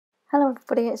Hello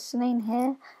everybody, it's Janine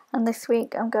here, and this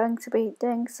week I'm going to be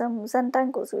doing some Zen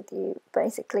dangles with you,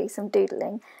 basically some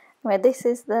doodling. Anyway, this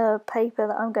is the paper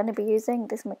that I'm going to be using,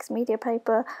 this mixed media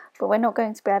paper, but we're not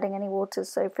going to be adding any water,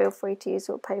 so feel free to use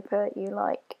what paper you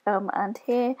like. And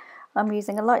here I'm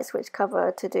using a light switch cover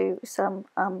to do some,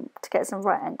 to get some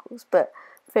right angles, but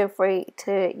feel free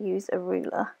to use a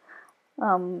ruler.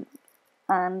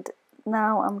 And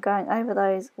now I'm going over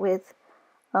those with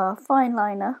a fine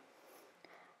liner.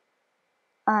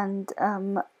 And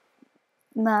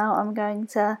now I'm going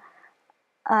to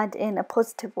add in a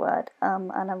positive word,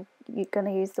 and I'm going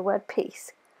to use the word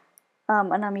peace,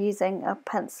 and I'm using a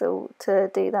pencil to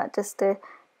do that, just to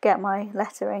get my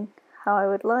lettering how I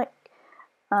would like,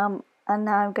 and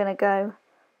now I'm going to go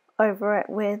over it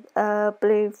with a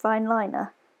blue fine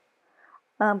liner,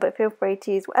 but feel free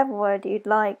to use whatever word you'd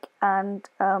like, and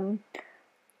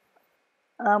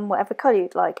whatever colour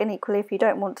you'd like, and equally if you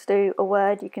don't want to do a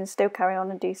word you can still carry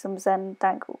on and do some Zen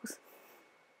dangles.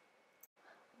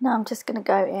 Now I'm just going to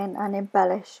go in and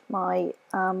embellish my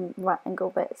right angle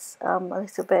bits a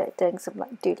little bit, doing some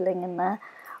like doodling in there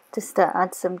just to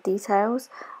add some details.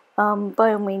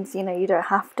 By all means, you know, you don't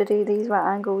have to do these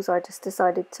right angles. I just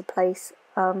decided to place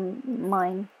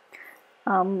mine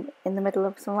in the middle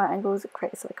of some right angles. It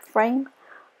creates like a frame,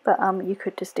 but you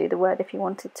could just do the word if you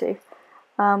wanted to.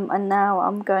 And now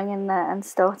I'm going in there and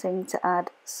starting to add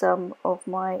some of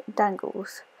my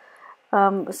dangles.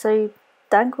 So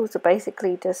dangles are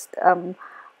basically just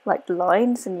like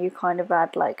lines, and you kind of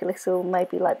add like little,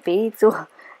 maybe like beads or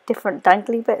different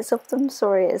dangly bits of them.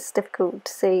 Sorry, it's difficult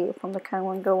to see from the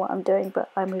camera angle what I'm doing,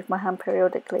 but I move my hand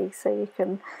periodically so you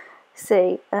can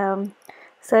see.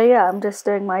 So yeah, I'm just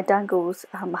doing my dangles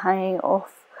hanging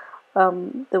off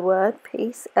the word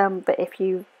peace, but if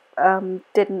you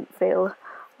didn't feel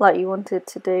like you wanted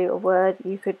to do a word,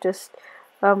 you could just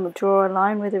draw a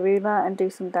line with a ruler and do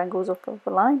some dangles off of the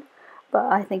line. But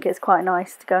I think it's quite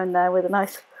nice to go in there with a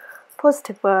nice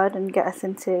positive word and get us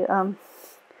into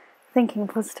thinking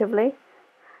positively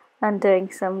and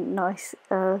doing some nice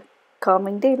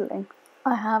calming doodling.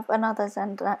 I have another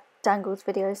Zen dangles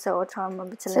video, so I'll try and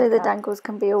remember to link that. So the dangles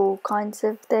can be all kinds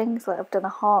of things, like I've done a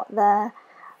heart there,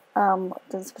 I've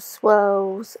done some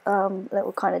swirls,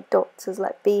 little kind of dots as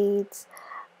like beads.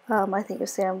 I think you'll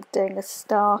see I'm doing a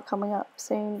star coming up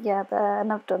soon, yeah, there,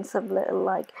 and I've done some little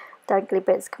like dangly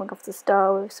bits coming off the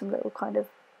star with some little kind of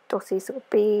dotty sort of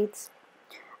beads,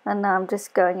 and now I'm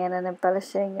just going in and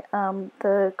embellishing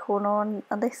the corner on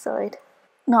this side.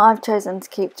 Now I've chosen to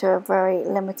keep to a very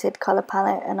limited colour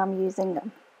palette, and I'm using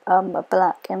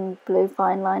black and blue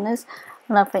fine liners,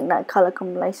 and I think that colour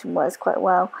combination works quite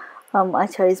well. I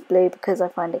chose blue because I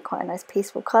find it quite a nice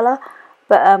peaceful colour,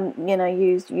 but you know,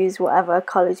 use whatever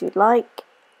colours you'd like,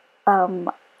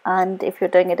 and if you're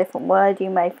doing a different word you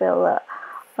may feel that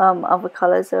other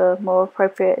colours are more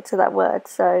appropriate to that word,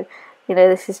 so you know,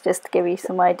 this is just to give you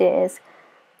some ideas.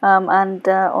 And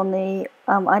on the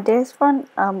ideas front,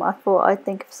 I thought I'd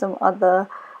think of some other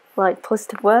like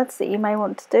positive words that you may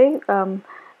want to do.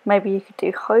 Maybe you could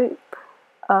do hope,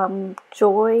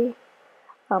 joy,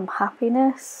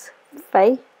 happiness,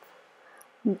 faith,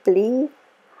 believe.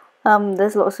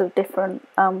 There's lots of different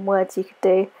words you could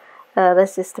do.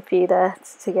 There's just a few there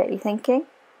to get you thinking.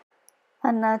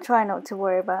 And try not to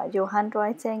worry about your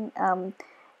handwriting.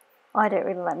 I don't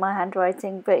really like my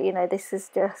handwriting, but you know, this is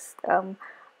just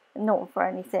not for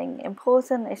anything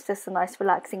important. It's just a nice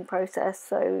relaxing process,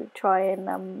 so try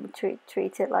and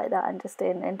treat it like that and just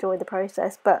enjoy the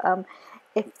process. But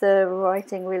if the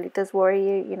writing really does worry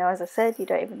you, you know, as I said, you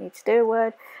don't even need to do a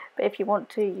word, but if you want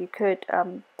to, you could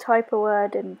type a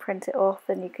word and print it off,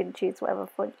 and you can choose whatever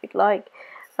font you'd like.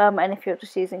 And if you're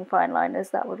just using fine liners,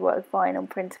 that would work fine on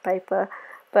printer paper,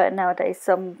 but nowadays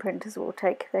some printers will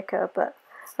take thicker, but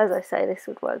as I say, this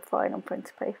would work fine on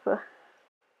printer paper.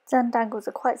 Zen dangles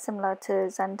are quite similar to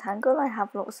Zentangle. I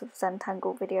have lots of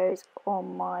Zentangle videos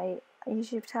on my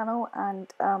YouTube channel,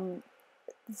 and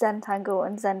Zentangle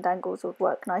and Zen dangles would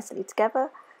work nicely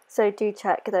together, so do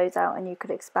check those out, and you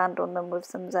could expand on them with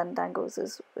some Zen dangles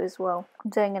as well. I'm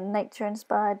doing a nature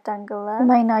inspired dangle there. The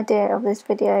main idea of this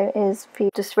video is for you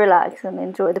to just relax and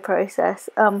enjoy the process,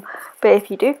 but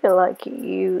if you do feel like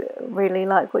you really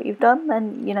like what you've done,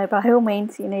 then you know, by all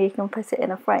means, you know, you can put it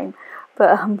in a frame,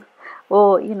 but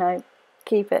or you know,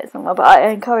 keep it somewhere. But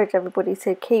I encourage everybody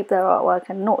to keep their artwork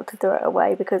and not to throw it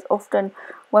away, because often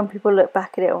when people look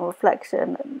back at it on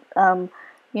reflection,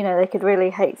 you know, they could really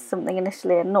hate something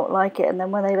initially and not like it, and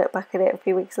then when they look back at it a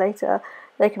few weeks later,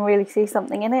 they can really see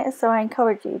something in it. So I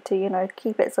encourage you to, you know,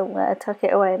 keep it somewhere, tuck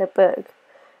it away in a book,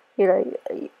 you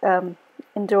know,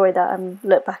 enjoy that and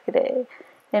look back at it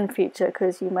in future,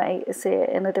 because you may see it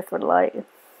in a different light.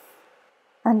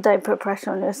 And don't put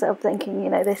pressure on yourself thinking, you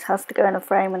know, this has to go in a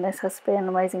frame and this has to be an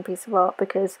amazing piece of art,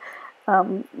 because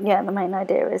yeah, the main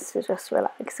idea is to just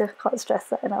relax. I can't stress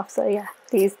that enough. So yeah,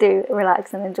 please do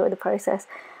relax and enjoy the process.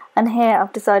 And here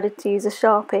I've decided to use a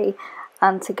Sharpie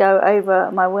and to go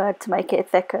over my word to make it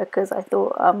thicker, because I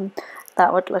thought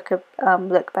that would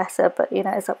look better, but you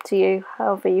know, it's up to you,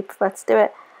 however you prefer to do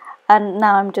it. And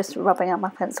now I'm just rubbing out my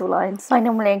pencil lines. I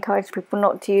normally encourage people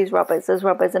not to use rubbers, as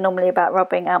rubbers are normally about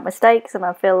rubbing out mistakes, and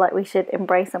I feel like we should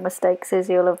embrace our mistakes, as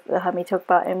you'll have heard me talk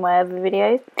about in my other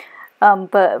videos.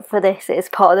 But for this, it's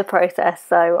part of the process,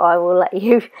 so I will let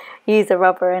you use a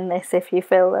rubber in this if you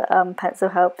feel that pencil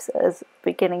helps as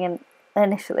beginning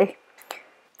initially.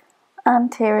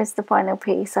 And here is the final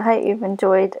piece. I hope you've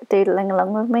enjoyed doodling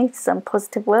along with me to some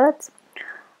positive words,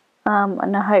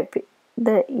 and I hope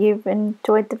that you've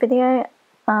enjoyed the video,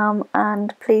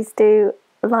 and please do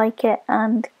like it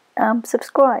and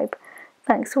subscribe.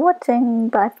 Thanks for watching.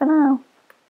 Bye for now.